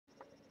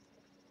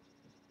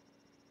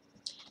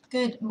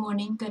Good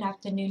morning, good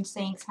afternoon,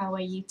 Saints. How are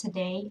you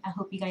today? I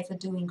hope you guys are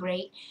doing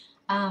great.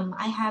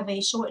 I have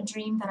a short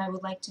dream that I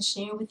would like to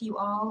share with you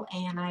all,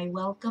 and I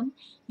welcome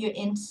your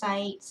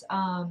insights,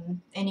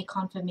 any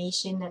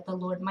confirmation that the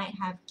Lord might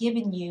have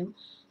given you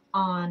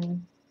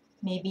on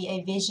maybe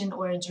a vision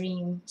or a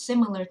dream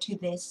similar to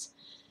this.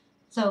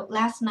 So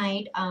last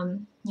night,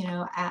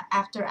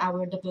 after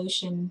our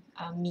devotion,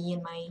 me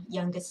and my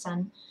youngest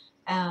son,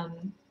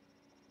 um,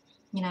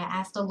 I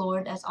asked the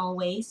Lord, as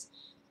always,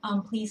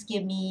 please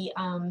give me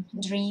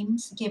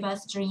dreams, give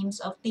us dreams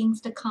of things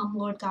to come,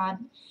 Lord God.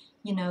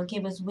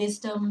 Give us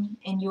wisdom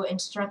and your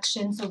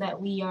instruction so that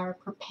we are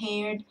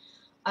prepared.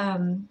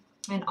 And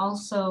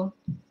also,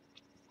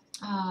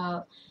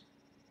 uh,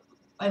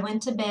 I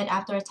went to bed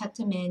after I tucked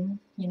him in,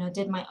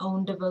 did my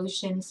own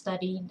devotion,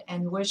 studied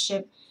and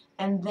worship,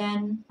 and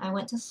then I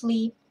went to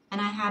sleep. And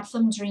I had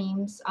some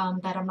dreams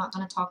that I'm not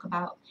going to talk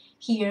about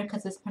here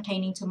because it's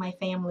pertaining to my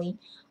family.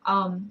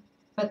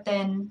 But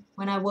then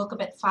when I woke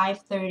up at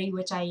 5:30,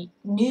 which I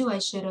knew I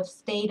should have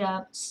stayed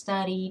up,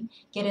 studied,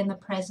 get in the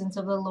presence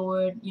of the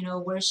Lord,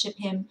 worship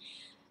Him,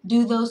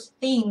 do those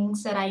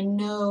things that I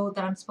know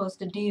that I'm supposed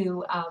to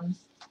do.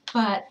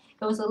 But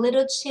it was a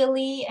little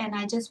chilly and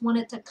I just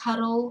wanted to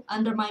cuddle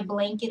under my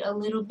blanket a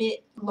little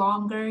bit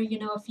longer,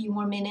 a few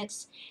more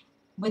minutes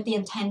with the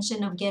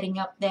intention of getting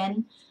up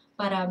then.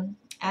 But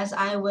as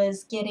I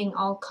was getting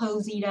all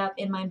cozied up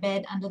in my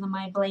bed under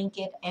my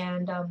blanket,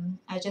 and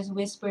I just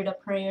whispered a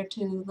prayer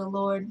to the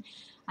Lord,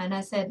 and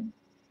I said,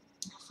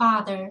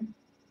 Father,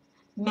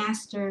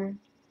 Master,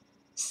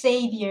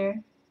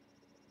 Savior,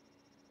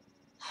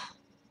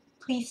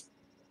 please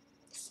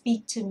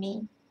speak to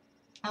me.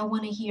 I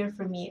want to hear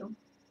from you.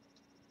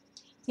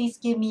 Please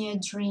give me a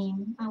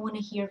dream. I want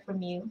to hear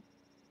from you.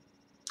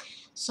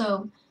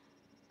 So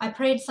I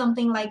prayed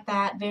something like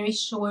that, very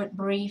short,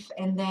 brief,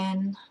 and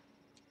then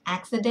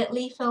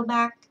accidentally fell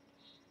back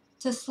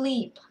to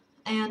sleep.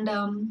 And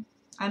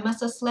I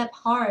must have slept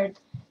hard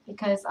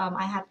because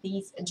I had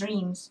these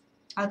dreams.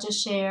 I'll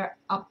just share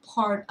a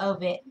part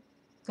of it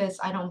because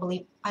I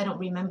don't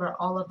remember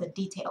all of the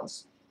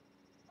details.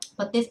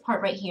 But this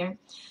part right here,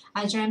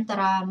 I dreamt that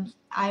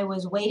I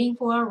was waiting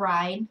for a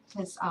ride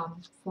because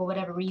for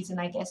whatever reason,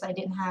 I guess I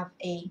didn't have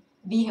a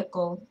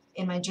vehicle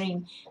in my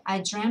dream.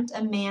 I dreamt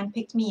a man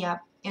picked me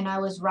up and I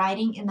was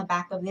riding in the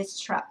back of this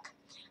truck.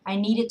 I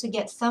needed to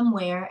get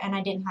somewhere and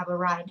I didn't have a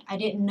ride. I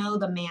didn't know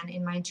the man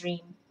in my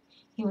dream.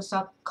 He was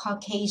a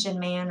Caucasian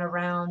man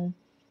around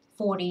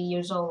 40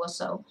 years old or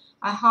so.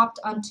 I hopped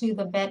onto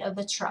the bed of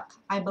the truck.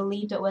 I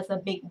believed it was a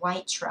big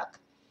white truck,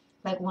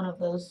 like one of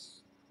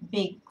those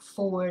big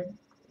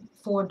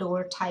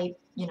four-door type,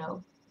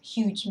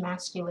 huge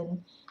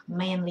masculine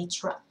manly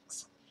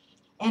trucks.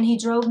 And he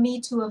drove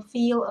me to a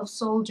field of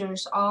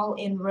soldiers all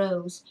in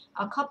rows,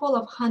 a couple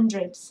of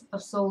hundreds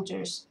of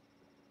soldiers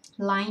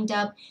lined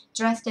up,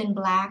 dressed in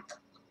black,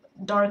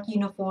 dark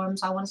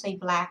uniforms. I want to say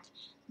black.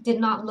 Did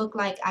not look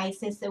like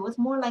ISIS. It was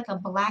more like a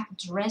black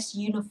dress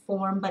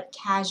uniform, but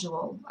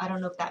casual. I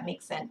don't know if that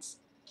makes sense.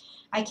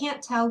 I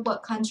can't tell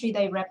what country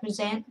they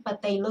represent,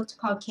 but they looked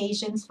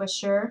Caucasians for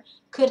sure.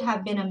 Could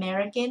have been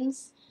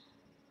Americans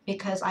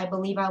because I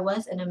believe I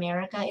was in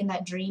America in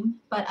that dream,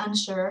 but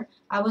unsure.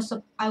 I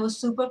was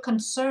super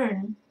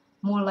concerned,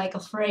 more like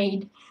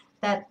afraid,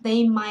 that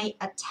they might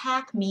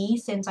attack me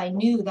since I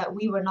knew that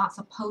we were not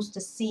supposed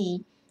to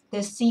see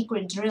the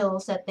secret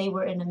drills that they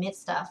were in the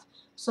midst of.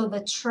 So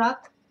the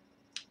truck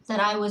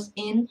that I was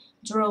in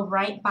drove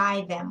right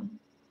by them.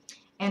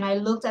 And I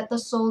looked at the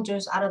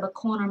soldiers out of the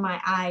corner of my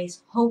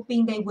eyes,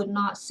 hoping they would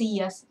not see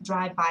us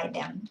drive by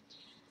them.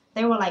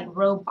 They were like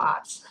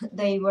robots. But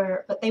they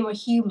were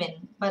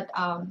human. But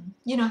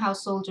you know how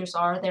soldiers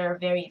are. They're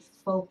very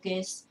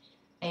focused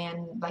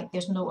and like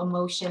there's no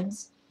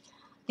emotions.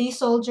 These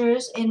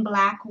soldiers in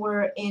black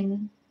were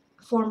in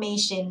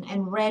formation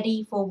and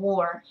ready for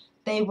war.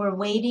 They were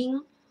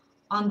waiting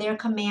on their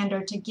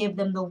commander to give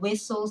them the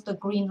whistles, the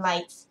green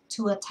lights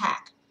to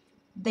attack.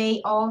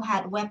 They all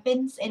had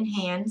weapons in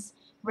hands,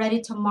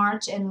 ready to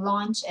march and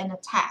launch an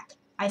attack.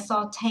 I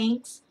saw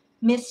tanks,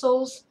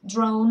 missiles,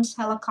 drones,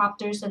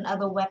 helicopters, and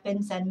other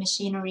weapons and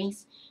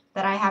machineries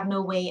that I have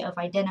no way of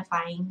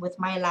identifying with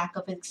my lack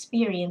of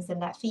experience in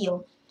that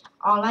field.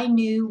 All I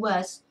knew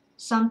was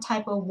some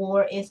type of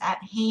war is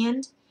at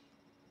hand.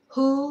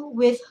 Who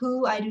with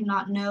who I do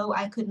not know,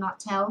 I could not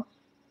tell.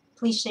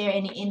 Please share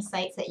any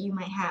insights that you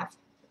might have.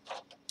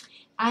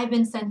 I've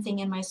been sensing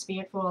in my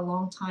spirit for a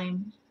long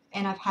time,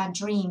 and I've had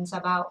dreams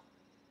about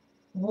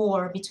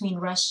war between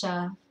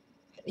Russia,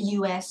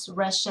 US,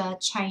 Russia,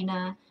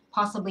 China,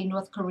 possibly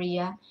North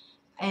Korea.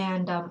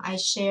 And I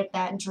shared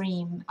that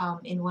dream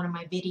in one of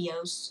my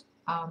videos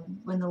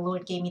when the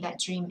Lord gave me that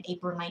dream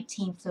April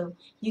 19th. So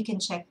you can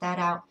check that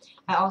out.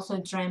 I also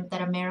dreamt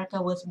that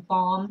America was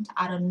bombed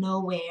out of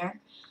nowhere.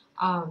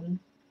 Um,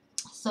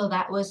 so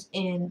that was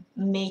in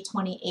May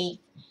 28th.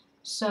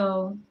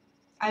 So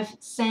I've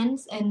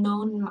sensed and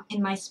known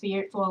in my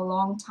spirit for a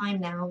long time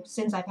now,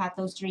 since I've had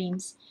those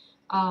dreams,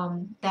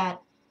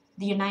 that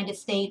the United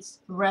States,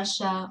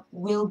 Russia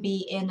will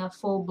be in a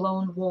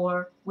full-blown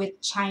war with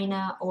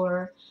China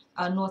or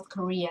North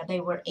Korea. They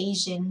were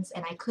Asians,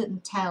 and I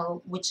couldn't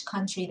tell which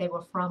country they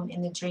were from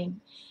in the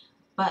dream.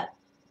 But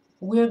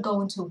we're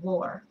going to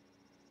war.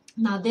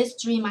 Now, this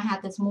dream I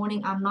had this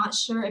morning, I'm not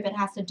sure if it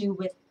has to do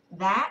with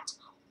that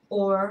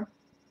or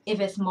if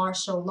it's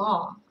martial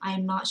law.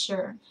 I'm not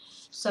sure.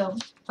 So,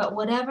 but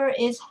whatever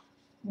is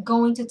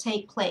going to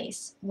take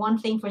place, one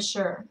thing for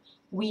sure,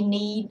 we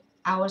need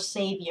our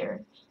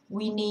Savior.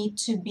 We need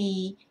to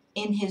be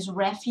in his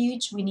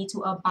refuge. We need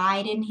to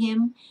abide in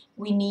him.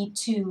 We need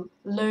to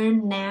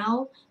learn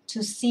now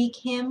to seek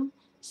him,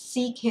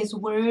 seek his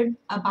word,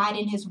 abide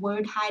in his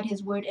word, hide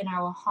his word in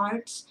our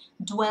hearts,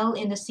 dwell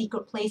in the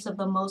secret place of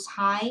the Most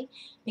High,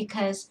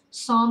 because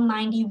Psalm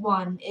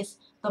 91 is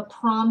the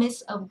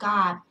promise of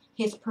God,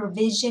 his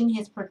provision,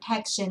 his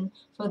protection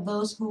for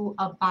those who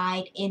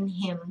abide in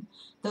him,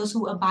 those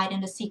who abide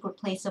in the secret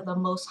place of the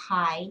Most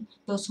High,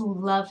 those who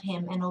love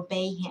him and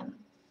obey him.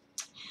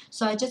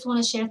 So I just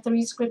want to share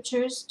 3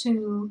 scriptures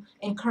to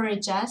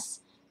encourage us,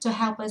 to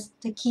help us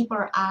to keep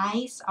our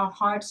eyes, our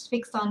hearts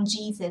fixed on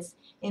Jesus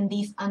in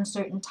these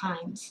uncertain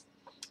times.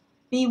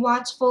 Be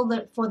watchful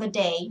for the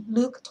day,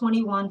 Luke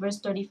 21, verse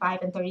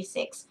 35 and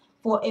 36.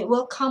 For it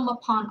will come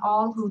upon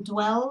all who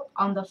dwell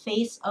on the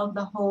face of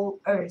the whole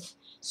earth.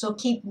 So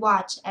keep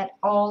watch at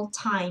all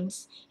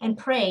times and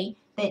pray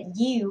that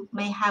you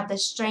may have the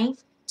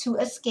strength to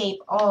escape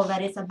all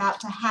that is about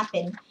to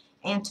happen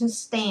and to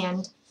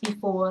stand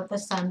before the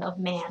Son of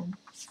Man.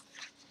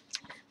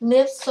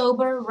 Live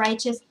sober,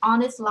 righteous,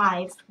 honest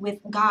lives with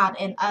God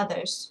and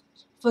others.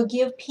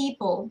 Forgive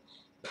people.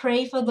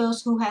 Pray for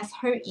those who has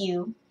hurt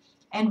you,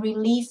 and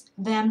release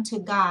them to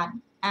God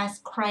as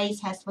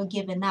Christ has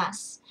forgiven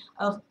us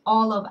of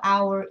all of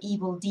our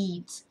evil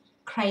deeds.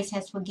 Christ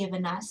has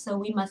forgiven us, so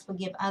we must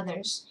forgive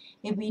others.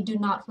 If we do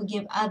not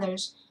forgive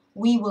others,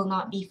 we will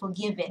not be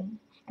forgiven.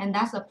 And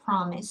that's a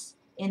promise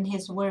in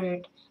his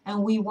word,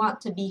 and we want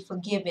to be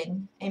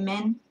forgiven.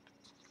 Amen.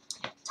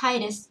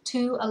 Titus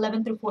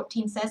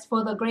 2:11-14 says,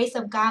 For the grace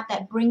of God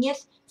that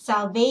bringeth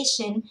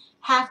salvation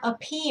hath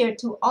appeared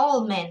to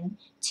all men,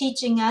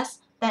 teaching us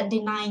that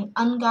denying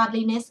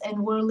ungodliness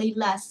and worldly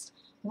lust,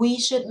 we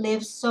should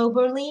live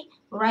soberly,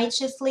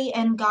 righteously,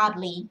 and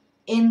godly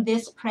in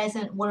this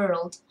present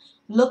world,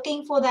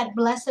 looking for that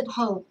blessed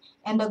hope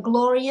and the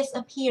glorious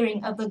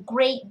appearing of the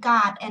great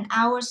God and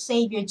our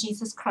Savior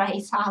Jesus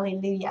Christ.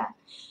 Hallelujah.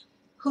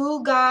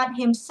 Who gave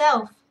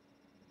himself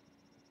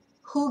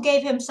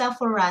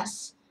for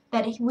us,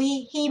 that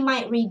he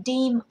might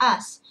redeem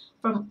us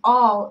from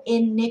all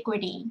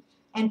iniquity,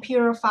 and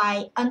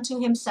purify unto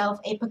himself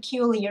a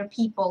peculiar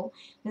people,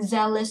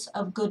 zealous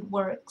of good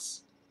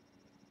works.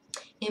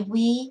 If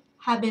we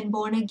have been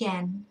born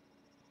again,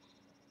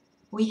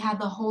 we have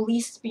the Holy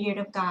Spirit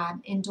of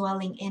God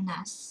indwelling in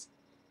us.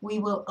 We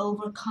will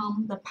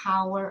overcome the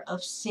power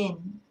of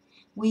sin.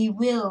 We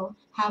will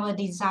have a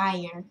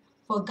desire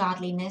for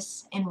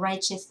godliness and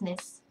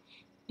righteousness,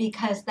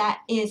 because that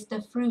is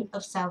the fruit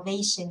of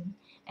salvation,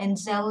 and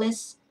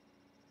zealous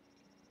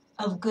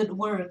of good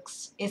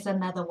works is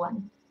another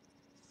one.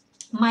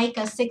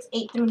 Micah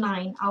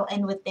 6:8-9, I'll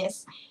end with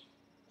this.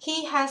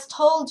 He has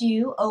told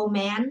you, O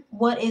man,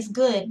 what is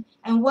good,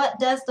 and what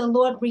does the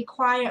Lord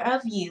require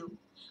of you,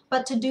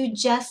 but to do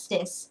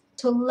justice,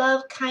 to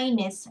love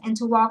kindness, and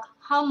to walk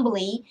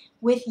humbly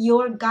with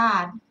your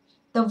God.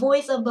 The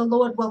voice of the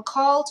Lord will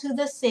call to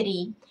the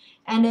city,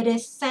 and it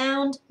is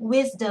sound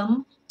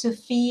wisdom to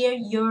fear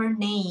your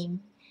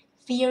name.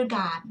 Fear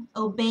God,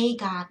 obey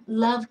God,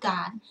 love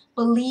God,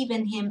 believe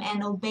in him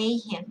and obey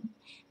him.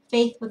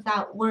 Faith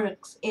without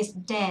works is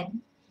dead.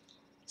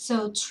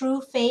 So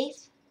true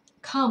faith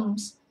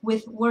comes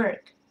with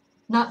work,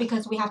 not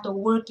because we have to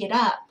work it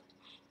up,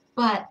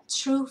 but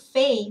true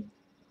faith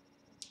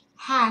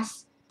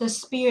has the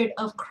Spirit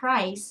of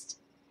Christ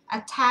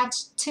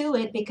attached to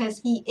it, because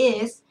he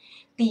is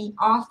the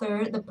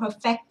author, the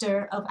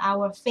perfecter of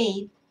our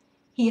faith.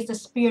 He is the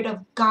Spirit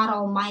of God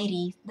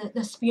Almighty,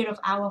 the Spirit of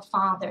our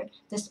Father,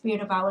 the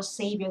Spirit of our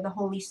Savior, the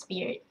Holy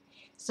Spirit.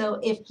 So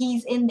if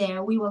he's in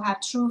there, we will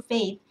have true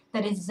faith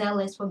that is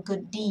zealous for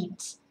good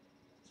deeds.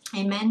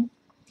 Amen.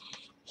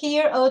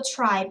 Hear, O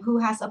tribe, who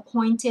has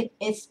appointed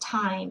its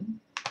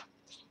time.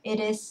 It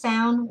is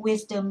sound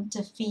wisdom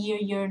to fear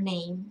your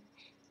name.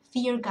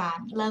 Fear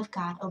God, love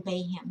God,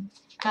 obey him.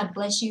 God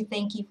bless you.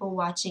 Thank you for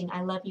watching.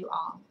 I love you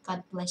all.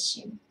 God bless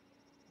you.